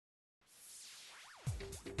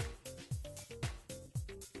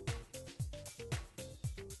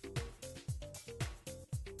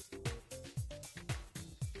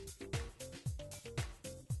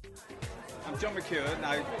I'm John McEwan,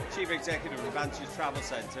 I'm Chief Executive of Advantage Travel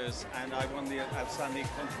Centres, and I won the Outstanding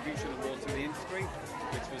Contribution Award to the industry,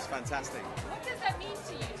 which was fantastic. What does that mean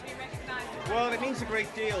to you to be recognised? Well, it means a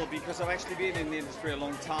great deal because I've actually been in the industry a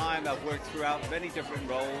long time. I've worked throughout many different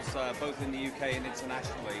roles, both in the UK and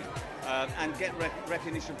internationally, and get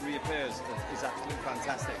recognition from your peers is absolutely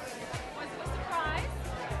fantastic. Was it a surprise?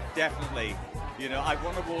 Definitely. You know, I've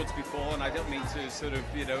won awards before, and I don't mean to sort of,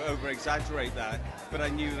 over-exaggerate that, but I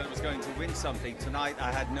knew that I was going to win something. Tonight,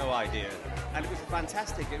 I had no idea. And it was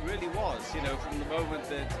fantastic. It really was, from the moment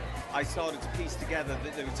that I started to piece together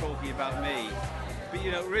that they were talking about me. But,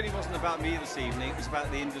 it really wasn't about me this evening. It was about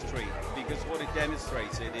the industry, because what it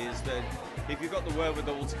demonstrated is that if you've got the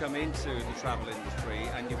wherewithal to come into the travel industry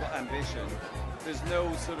and you've got ambition, there's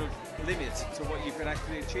no sort of limit to what you can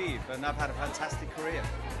actually achieve. And I've had a fantastic career.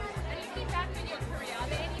 Looking back on your career, are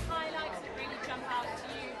there any highlights that really jump out to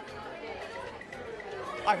you?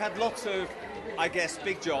 I've had lots of, I guess,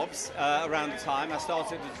 big jobs around the time. I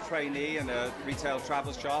started as a trainee in a retail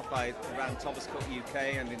travel shop. I ran Thomas Cook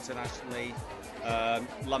UK and internationally,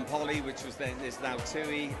 Lumpolly, which is now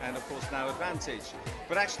TUI, and of course now Advantage.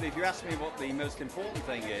 But actually, if you ask me what the most important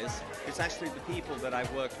thing is, it's actually the people that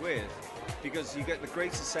I've worked with, because you get the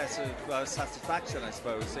greatest sense of satisfaction, I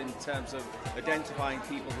suppose, in terms of identifying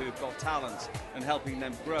people who've got talent and helping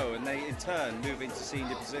them grow, and they in turn move into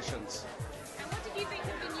senior positions. And what did you think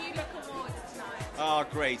of the New Look Awards tonight? Oh,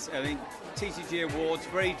 great. I mean, TTG Awards,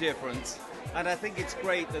 very different. And I think it's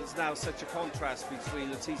great that there's now such a contrast between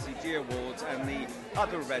the TTG Awards and the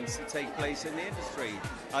other events that take place in the industry.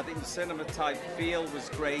 I think the cinema type feel was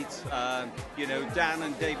great. Dan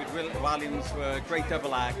and David Williams were a great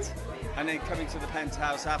double act. And then coming to the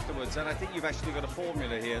Penthouse afterwards. And I think you've actually got a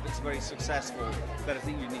formula here that's very successful that I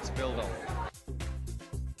think you need to build on.